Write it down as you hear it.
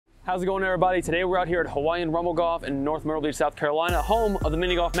How's it going, everybody? Today we're out here at Hawaiian Rumble Golf in North Myrtle Beach, South Carolina, home of the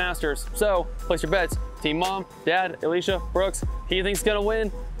Mini Golf Masters. So, place your bets. Team Mom, Dad, Alicia, Brooks, who you think's gonna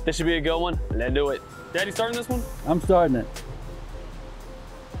win? This should be a good one. Let's do it. Dad, you starting this one? I'm starting it.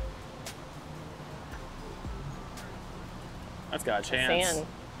 That's got a chance. Sand.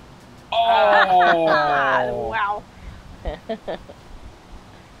 Oh! Wow.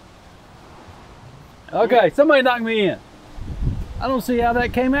 Okay, somebody knock me in. I don't see how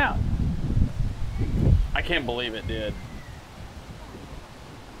that came out. I can't believe it did.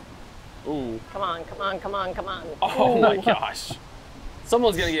 Ooh. Come on, come on, come on, come on. Oh my gosh.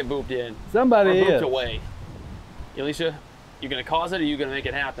 Someone's gonna get booped in. Somebody or booped is. away. Alicia, you gonna cause it or you gonna make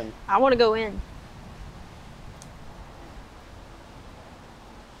it happen? I want to go in.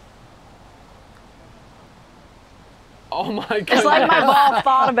 Oh my god. It's like my ball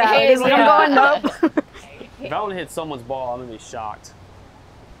thought about it. It's like, I'm going, nope. If I would hit someone's ball, I'm gonna be shocked.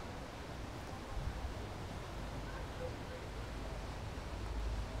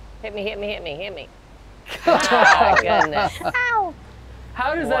 Hit me, hit me, hit me, hit me. Oh, goodness. Ow.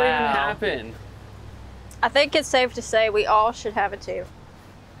 How does that even happen? I think it's safe to say we all should have it too.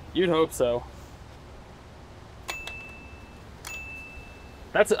 You'd hope so.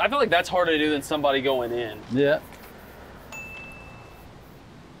 I feel like that's harder to do than somebody going in. Yeah.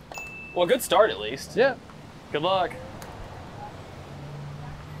 Well, good start at least. Yeah. Good luck.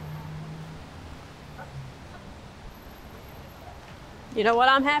 You know what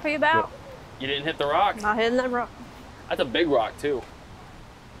I'm happy about? You didn't hit the rock. Not hitting that rock. That's a big rock too.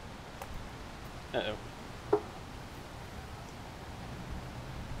 Uh-oh.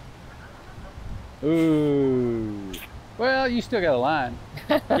 Ooh. Well, you still got a line.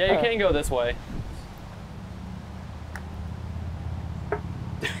 Yeah, you can go this way.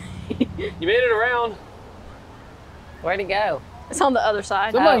 You made it around. Where'd he go? It's on the other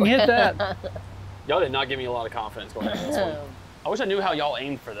side. Somebody can hit that. Y'all did not give me a lot of confidence going into this one. I wish I knew how y'all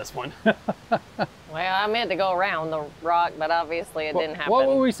aimed for this one. Well, I meant to go around the rock, but obviously it didn't happen. What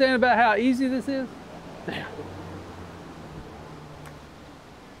were we saying about how easy this is?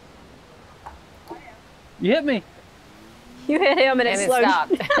 You hit me. You hit him and it And it slowed.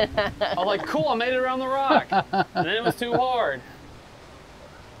 stopped. I was like, cool, I made it around the rock. And then it was too hard.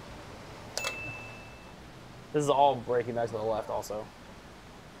 This is all breaking back to the left also.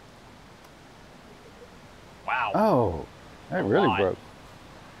 Wow. Oh, that really lot. broke.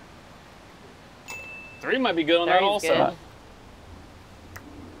 3 might be good on that Three's also. good.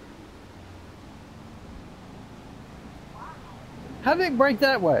 How did it break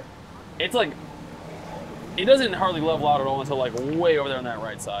that way? It's like, it doesn't hardly level out at all until like way over there on that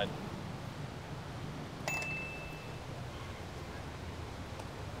right side.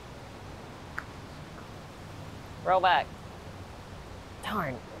 Roll back.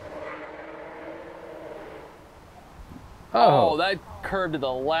 Darn. Oh, that curved to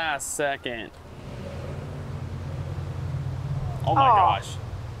the last second. Oh my gosh.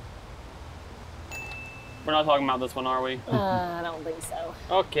 We're not talking about this one, are we? I don't think so.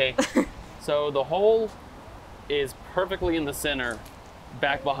 Okay. So the hole is perfectly in the center,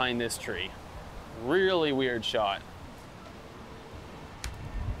 back behind this tree. Really weird shot.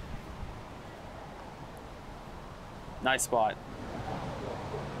 Nice spot.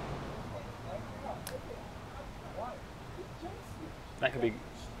 That could be.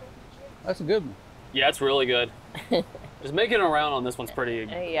 That's a good one. Yeah, it's really good. Just making it around on this one's pretty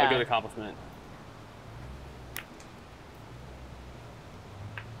Yeah. a good accomplishment.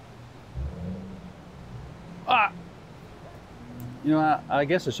 Ah. You know, I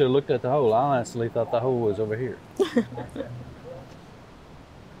guess I should have looked at the hole. I honestly thought the hole was over here.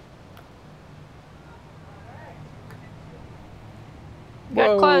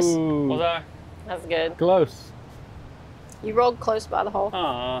 Got close. Was that? That's good. Close. You rolled close by the hole.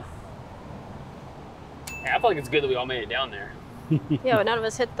 Yeah, I feel like it's good that we all made it down there. Yeah, but none of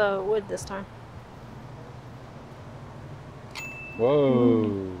us hit the wood this time.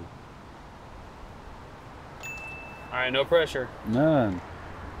 Whoa. All right, no pressure. None.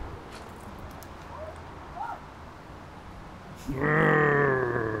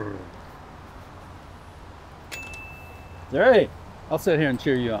 Hey, I'll sit here and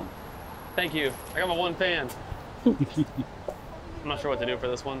cheer you on. Thank you. I got my one fan. I'm not sure what to do for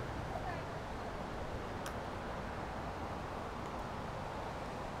this one.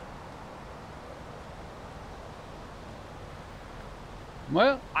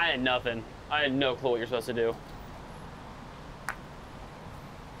 Well, I had nothing. I had no clue what you're supposed to do.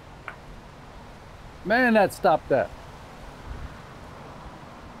 man, that stopped that.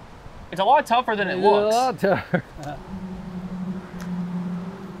 It's a lot tougher than it It's a looks. lot tougher.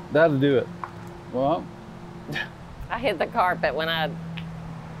 That'll do it. Well, I hit the carpet when I.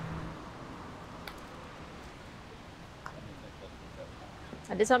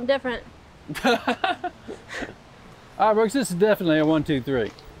 I did something different. all right, Brooks, this is definitely a 1, 2,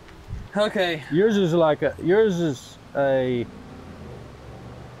 3. Okay. Yours is a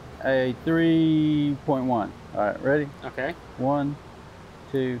 3.1. All right, ready? Okay. 1,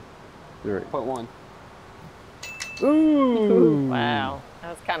 2, 3. Point one. Ooh. Wow, that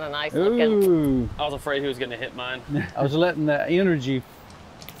was kind of nice looking. Ooh. I was afraid he was gonna hit mine. I was letting the energy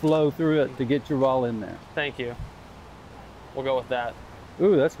flow through it to get your ball in there. Thank you. We'll go with that.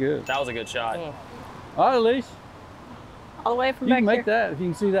 Ooh, that's good. That was a good shot. Mm. All right, Elise, All the way from you back can make here. that if you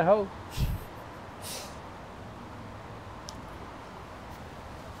can see that hole.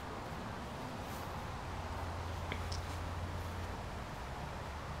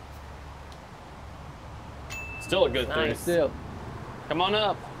 Still a good three. Nice. Still. Come on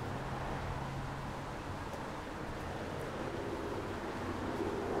up.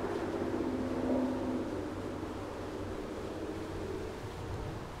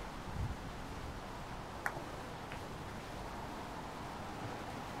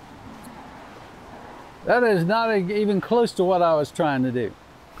 That is not even close to what I was trying to do.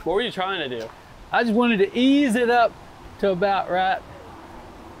 What were you trying to do? I just wanted to ease it up to about right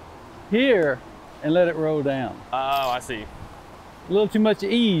here and let it roll down. Oh, I see. A little too much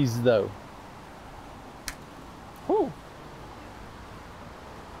ease though. Whew.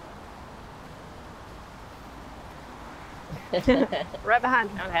 Right behind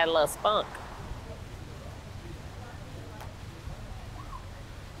him. I had a little spunk.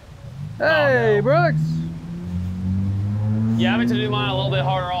 Hey, no. Brooks. Yeah, I meant to do mine a little bit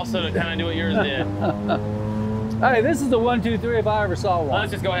harder also to kind of do what yours did. Hey, this is the 1, 2, 3 if I ever saw one.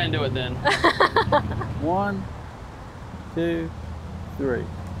 Let's just go ahead and do it then. 1, 2, 3.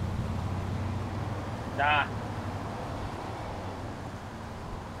 Ah.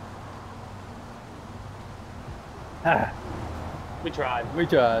 Ah, We tried. we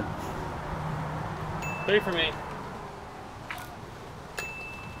tried. 3 for me.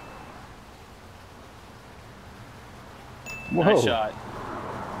 Whoa. Nice shot.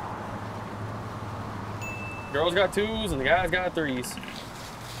 Girls got 2s and the guys got 3s.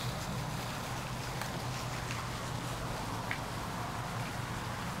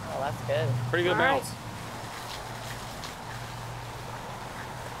 Oh, that's good. Pretty good All right. bounce.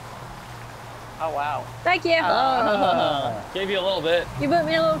 Oh, wow. Thank you. Ah. Gave you a little bit. You put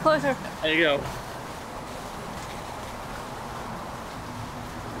me a little closer. There you go.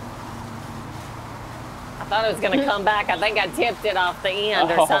 I thought it was going to come back. I think I tipped it off the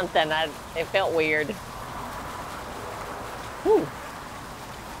end Oh. or something. It felt weird. Whew.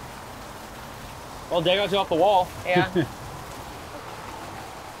 Well, they got you off the wall. Yeah.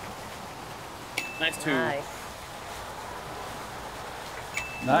 Nice 2. Nice.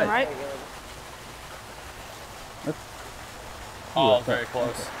 Nice. All right. Very good. Oh, okay. very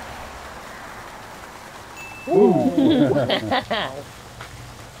close.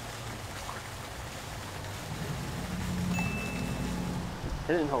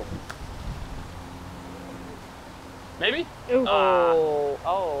 Hit it and hope. Maybe? Ooh.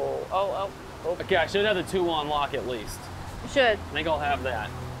 Oh. Okay, I should have the 2 on lock at least. You should. I think I'll have that.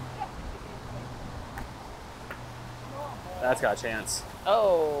 That's got a chance.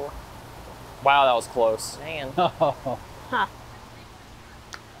 Oh, Wow, that was close. man. Oh. Huh.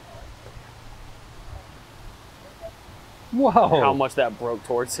 Whoa. How much that broke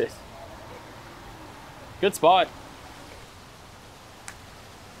towards it. Good spot.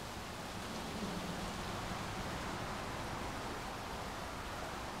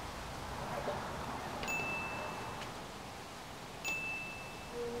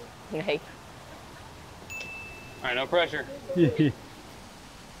 Hey. All right, no pressure. Stay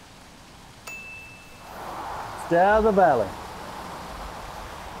out of the valley.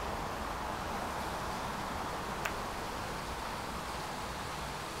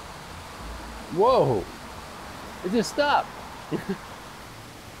 Whoa. It just stopped.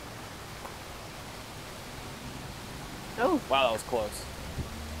 Oh. Wow, that was close.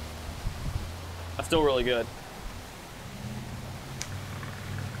 That's still really good.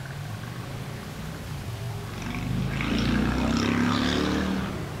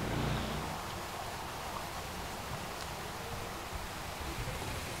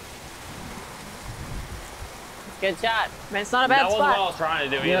 Good shot. Man, it's not a That bad wasn't what I spot. was trying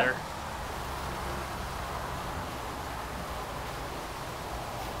to do Yeah. either.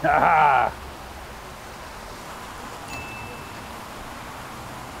 Ah.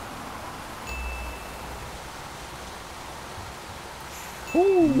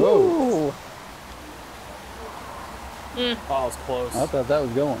 Whoa. Oh, it was close. I thought that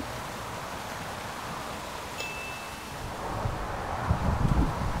was going.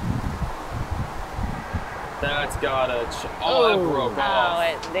 That's gotta. Oh, that broke off. Oh,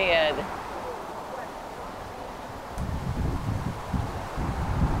 it did.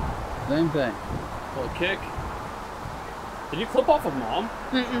 Same thing. Little kick. Did you clip off of Mom?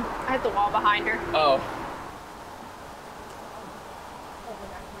 Mm-mm. I had the wall behind her. Oh.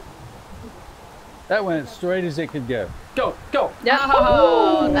 That went as straight as it could go. Go, go. Yep.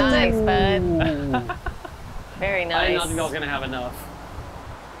 Oh, nice, Ooh. bud. Very I did nice. not think I was gonna have enough.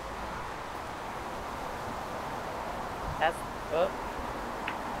 That's. Oh.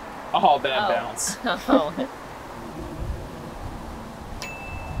 Oh, bad Oh. bounce. Oh.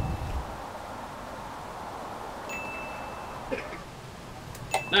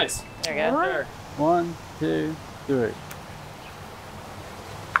 Nice. There you go. There. 1, 2, 3.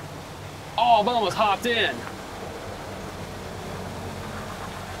 Oh, but almost hopped in.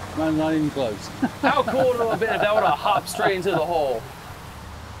 Mine's not even close. How cool would it have been if that would have hopped straight into the hole?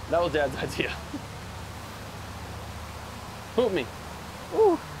 That was Dad's idea. Hoop me.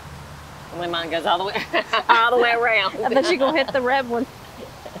 Ooh. Only mine goes all the way, all the way around. I bet you're going to hit the red one.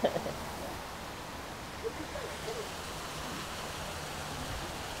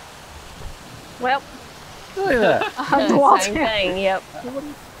 Well, Look at that. I have to walk Same down. thing. Yep. I There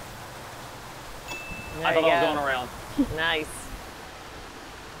thought you I was going go. around. Nice.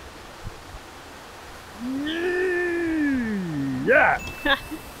 Yeah.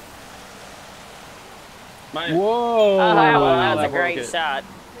 Man, Whoa. Oh, wow, that was that a great broke it. shot.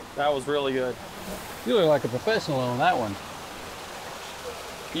 that was really good. You look like a professional on that one.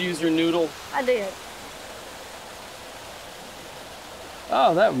 Use your noodle. I did.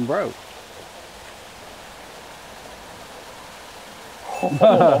 Oh, that one broke.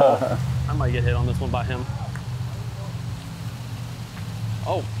 I might get hit on this one by him.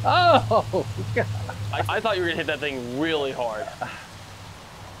 Oh, Oh, God. I thought you were gonna hit that thing really hard.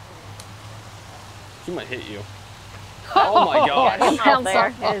 She might hit you. Oh my gosh. Out Bounce there.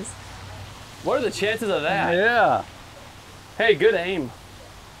 off his. What are the chances of that? Yeah. Hey, good aim.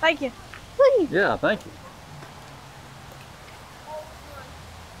 Thank you. Yeah, thank you.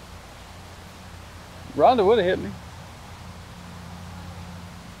 Rhonda would have hit me.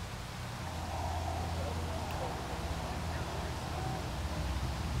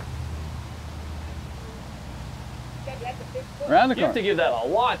 Around the You have corner. to give that a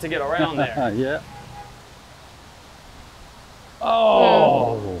lot to get around there. Yeah.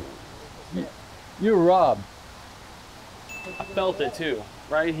 Oh. You're robbed. I felt it too,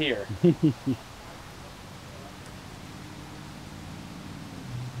 right here.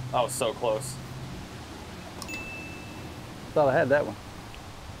 That was so close. Thought I had that one.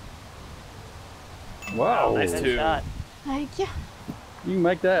 Wow. Nice Good two. shot. Thank you. You can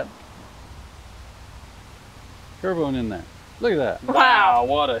make that. Curve on in there. Look at that. Wow,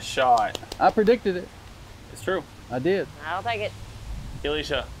 what a shot. I predicted it. It's true. I did. I'll take it.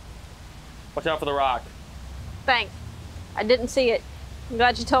 Alicia, watch out for the rock. Thanks. I didn't see it. I'm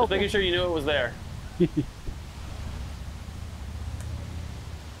glad you told Just making me. sure you knew it was there.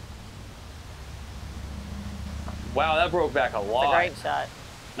 Wow, that broke back a It's a lot. great shot.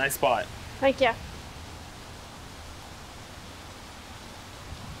 Nice spot. Thank you.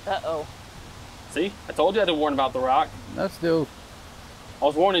 Uh-oh. See? I told you I had to warn about the rock. That's still, I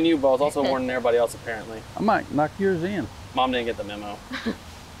was warning you, but I was also warning everybody else apparently. I might knock yours in. Mom didn't get the memo.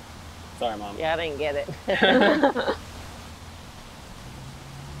 Sorry, Mom. Yeah, I didn't get it.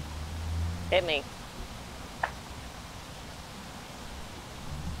 Hit me.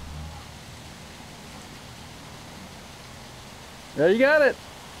 There you got it.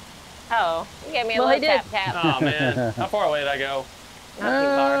 Oh, you gave me a Well, little he did. tap tap. Oh man, how far away did I go? Not too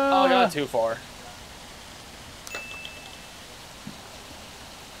far. Oh, I got too far.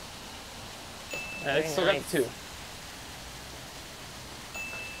 Yeah, I Very still got nice. the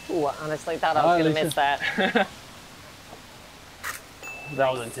two. Ooh, I honestly thought I was going to miss that.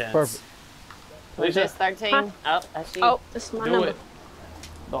 That was intense. Perfect. Was Alicia, this 13? Huh? Oh, that's you. Oh, this is my do number. it.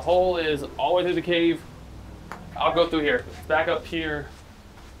 The hole is all the way through the cave. I'll go through here. It's back up here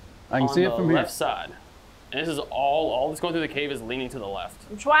I can on see the it from here. left side. And this is all that's going through the cave is leaning to the left.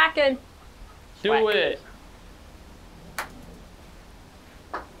 I'm swacking. Do it.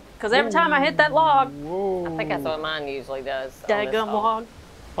 Because every time I hit that log, I think that's what mine usually does. on this daggum hole. log.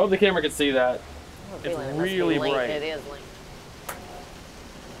 Hope the camera can see that. I have a It's feeling it must be really linked. bright. It is linked.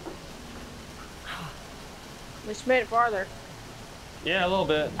 We just made it farther. Yeah, a little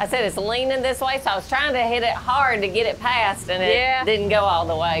bit. I said it's leaning this way, so I was trying to hit it hard to get it past, and it Yeah. didn't go all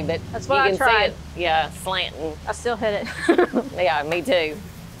the way. But That's what you I can tried. see it, yeah, slanting. I still hit it. Yeah, me too.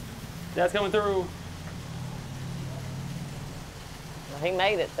 Dad's coming through. He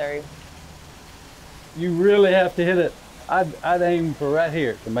made it through. You really have to hit it. I'd aim for right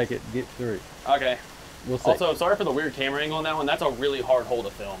here to make it get through. Okay. We'll see. Also, sorry for the weird camera angle on that one. That's a really hard hole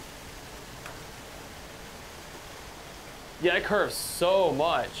to film. Yeah, it curves so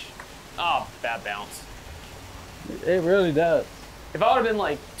much. Oh, bad bounce. It really does. If I would have been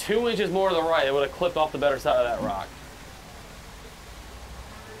like 2 inches more to the right, it would have clipped off the better side of that rock.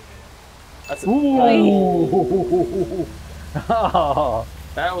 That's Ooh. Oh,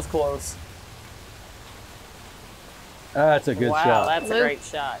 that was close. that's a good wow, shot. that's a great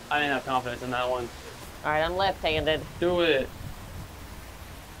shot. I didn't have confidence in that one. All right, I'm left-handed. Do it.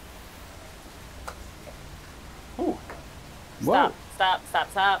 Ooh. Whoa. Stop, stop,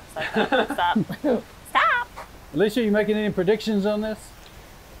 stop, stop, stop, stop, stop. Stop. Alicia, you making any predictions on this?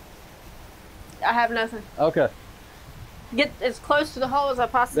 I have nothing. Okay. Get as close to the hole as I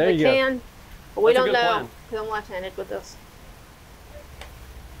There possibly you go. can. But we That's a don't good know plan. because I'm left-handed with this.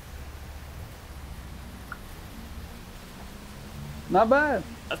 Not bad.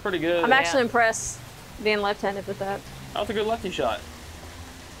 That's pretty good. I'm actually impressed being left-handed with that. That was a good lefty shot.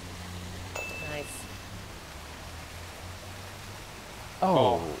 Nice.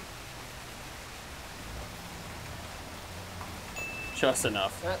 Oh. Just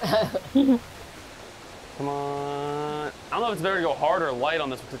enough. Come on. I don't know if it's better to go hard or light on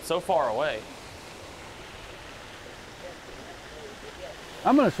this because it's so far away.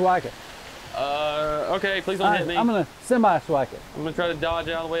 I'm gonna swag it. Okay, please don't hit me. I'm gonna semi-swag it. I'm gonna try to dodge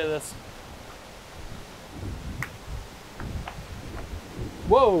out of the way of this.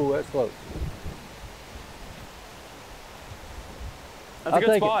 Whoa, that's close. That's I'll a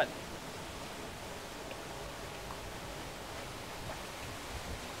good take it. spot.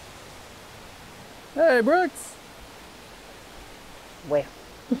 Hey, Brooks. Well,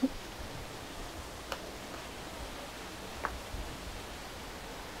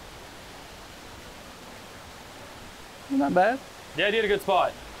 Not bad. Yeah, I did a good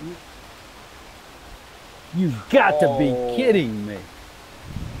spot. You've got to be Oh. kidding me.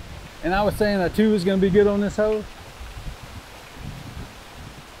 And I was saying a 2 is gonna be good on this hole.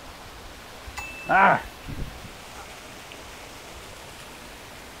 Ah,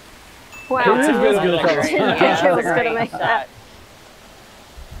 Wow. It is good on this hole. great. Yeah, Yeah, it was great gonna make shot. that.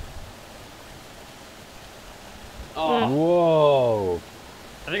 Oh, Whoa.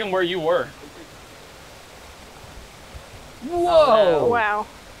 I think I'm where you were. Whoa. Wow.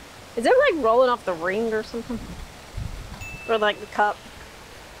 Is it like rolling off the ring or something? Or like the cup?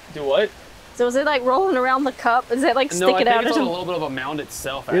 Do what? So is it like rolling around the cup? Is it like No, I sticking think out? it's on a Or little bit of a mound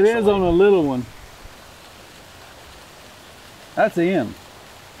itself, It actually. is on a little one. That's the end.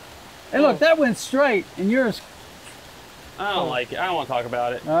 Hey, look, that went straight, and yours. I don't like it. I don't want to talk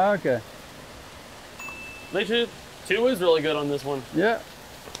about it. Okay. Alicia, 2 is really good on this one. Yeah.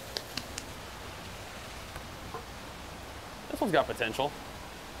 This one's got potential.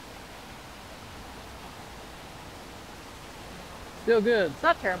 Still good. It's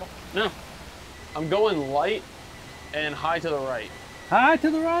not terrible. No. I'm going light and high to the right. High to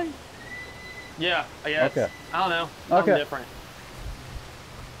the right. Yeah, I guess. Okay. I don't know. Okay. I'm different.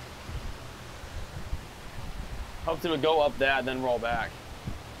 Hopes it would go up that, then roll back.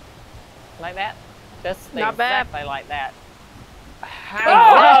 Like that? Just Not bad. exactly like that.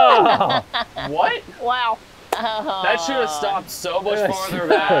 Oh! What? Wow. Oh. That should have stopped so much Yeah, farther sure.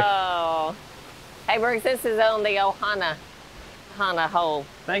 back. Oh. Hey, Brooks, this is on the Ohana hole.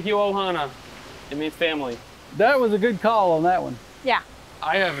 Thank you, Ohana. It means family. That was a good call on that one. Yeah.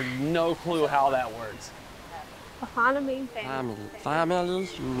 I have no clue how that works. Ohana means family. Family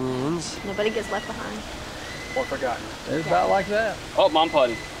means Nobody gets left behind. Or forgotten. It's about like that. Oh, mom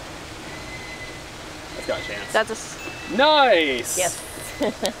putty. That's got a chance. That's Nice. Yes.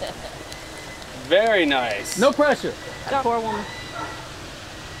 Very nice. No pressure. that poor woman.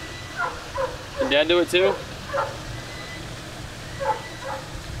 Did Dad do it too?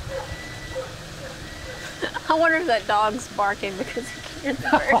 I wonder if that dog's barking because he can't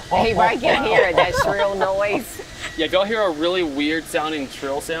hear. He right can hear it, that shrill noise. Yeah, if y'all hear a really weird sounding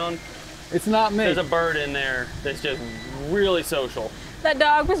trill sound, It's not me. there's a bird in there that's just really social. That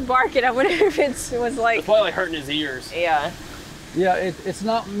dog was barking. I wonder if it was like. It's probably like hurting his ears. Yeah. Yeah, it's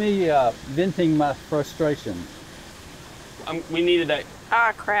not me venting my frustration. We needed that.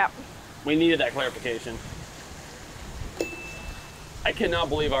 Ah, crap. We needed that clarification. I cannot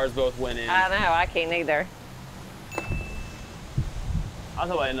believe ours both went in. I know, I can't either. I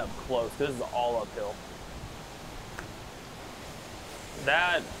thought I'd end up close. This is all uphill.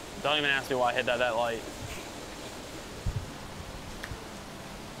 That, don't even ask me why I hit that light.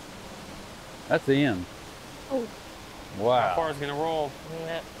 That's the end. Oh. How Wow. far is it gonna roll?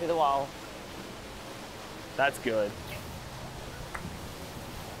 Yep, to the wall. That's good.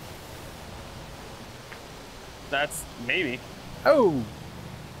 That's maybe. Oh,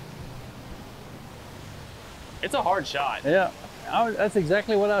 It's a hard shot. yeah. That's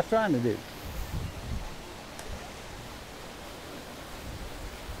exactly what I was trying to do.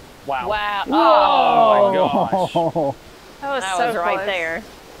 Wow. Wow. Oh my gosh. Oh, That was That so was right close. there.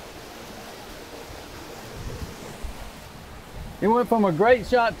 it went from a great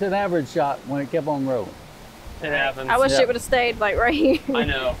shot to an average shot when it kept on rolling. It happens. I wish Yeah. it would have stayed like right here. I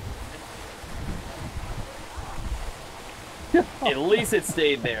know. At least it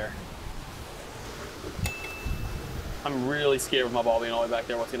stayed there. I'm really scared with my ball being all the way back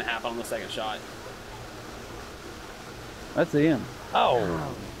there. What's going to happen on the second shot? That's the end.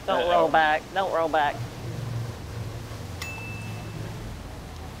 Oh. Don't roll back. Don't roll back.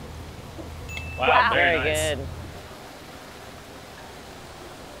 Wow, Very nice. good.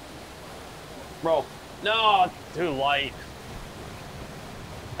 Roll. No, too light.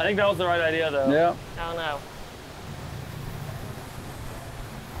 I think that was the right idea, though. Yeah. Oh no.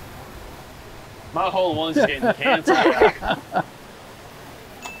 My whole one's just getting canceled.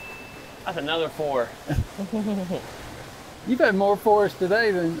 That's another 4. You've had more for us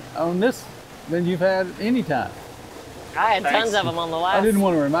today than you've had any time. I had Thanks. tons of them on the last. I didn't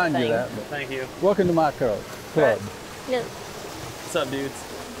want to remind you of thing. that, but Thank you. welcome to my club. Yeah. What's up, dudes?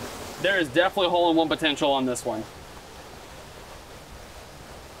 There is definitely hole-in-one potential on this one.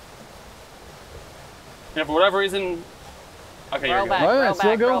 And for whatever reason, okay, you're Roll good. back, Oh, yeah, roll still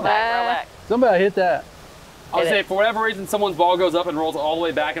back, going. roll back, roll back. Somebody hit that. I would Hit say it. for whatever reason someone's ball goes up and rolls all the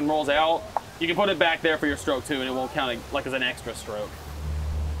way back and rolls out, you can put it back there for your stroke too, and it won't count like as an extra stroke.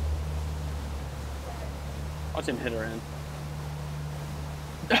 Watch him hit her in.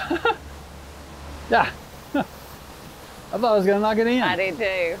 Yeah. I thought I was going to knock it in. I did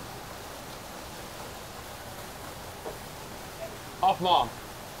too. Off mom.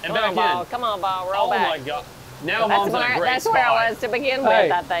 And Come back on, ball. in. Come on, ball. Roll Oh back. my god. Now mom's in a great That's spot. where I was to begin with,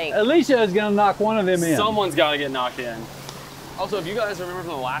 Hey, I think. Alicia is going to knock one of them in. Someone's got to get knocked in. Also, if you guys remember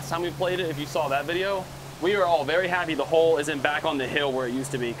from the last time we played it, if you saw that video, we were all very happy the hole isn't back on the hill where it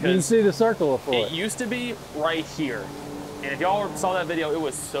used to be. You can Because see the circle for it it. used to be right here. And if y'all saw that video, it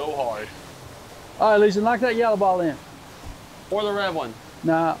was so hard. All right, Alicia, knock that yellow ball in. Or the red one.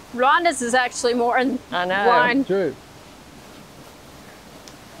 Nah, Rhonda's is actually more in I know. line. true.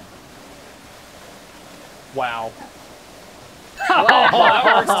 Wow. Oh, that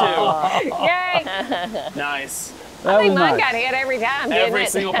works Yay! too. Nice. That I think was mine nice. got hit every time, didn't Every it?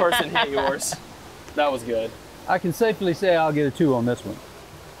 single person hit yours. That was good. I can safely say I'll get a 2 on this one.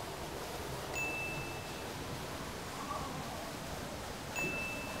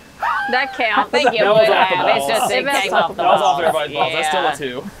 That I counts. think you That was would off the have. It's balls. just it That came was off the That was off balls. everybody's balls. That's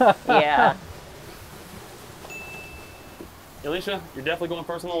still a 2. Yeah. Alicia, you're definitely going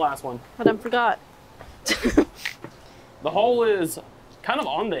first on the last one. But I forgot. The hole is kind of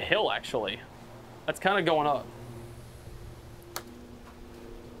on the hill, actually. That's kind of going up.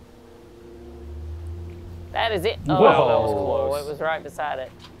 That is it. Whoa. Oh, That was close. it was right beside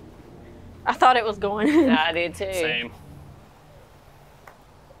it. I thought it was going in. I did too. Same.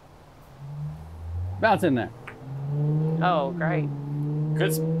 Bounce in there. Oh, great.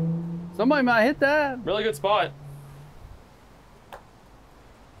 Good, Somebody might hit that. really good spot.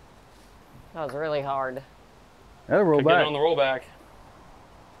 That was really hard. That'll roll Could get it back. on the rollback.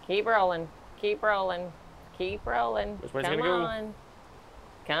 Keep rolling. Keep rolling. Keep rolling. Which way's it Come gonna go? on.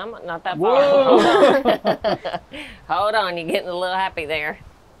 Come on. Not that Whoa. far. Hold on. You're getting a little happy there.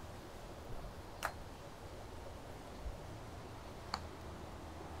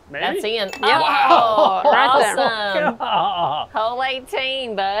 Maybe? That's in. Yep. Oh, Right there. awesome. Hole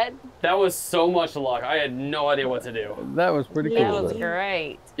 18, bud. That was so much luck. I had no idea what to do. That was pretty That cool. was though.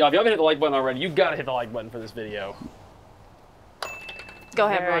 great. Y'all, if you haven't hit the like button already, you gotta hit the like button for this video. Go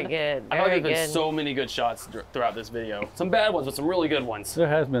ahead, Very Rhonda. good. I feel like Very there's been good. so many good shots throughout this video. Some bad ones, but some really good ones. There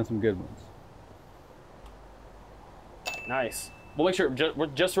has been some good ones. Nice. We'll make sure,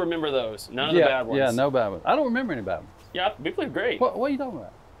 just remember those. None of the Yeah, bad ones. yeah, no bad ones. I don't remember any bad ones. Yeah, we played great. What are you talking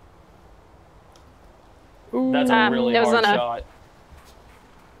about? Ooh. That's a really it was hard on a- shot.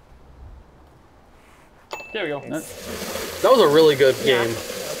 There we go. That- That was a really good game.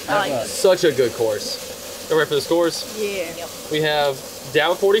 I like it. Such a good course. All right, for the scores, Yeah. we have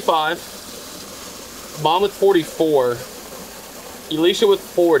down 45, mom with 44, Elisha with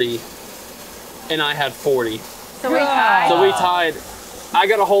 40, and I had 40. So we tied. So we tied. I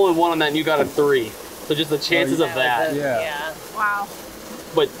got a hole in one on that, and you got a 3. So just the chances of that. Yeah. Wow.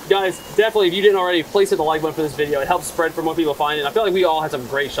 But guys, definitely, if you didn't already, please hit the like button for this video. It helps spread for more people to find it. I feel like we all had some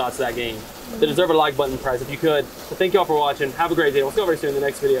great shots to that game. They deserve a like button prize if you could. So thank y'all for watching. Have a great day. We'll see you very soon in the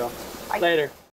next video. Bye. Later.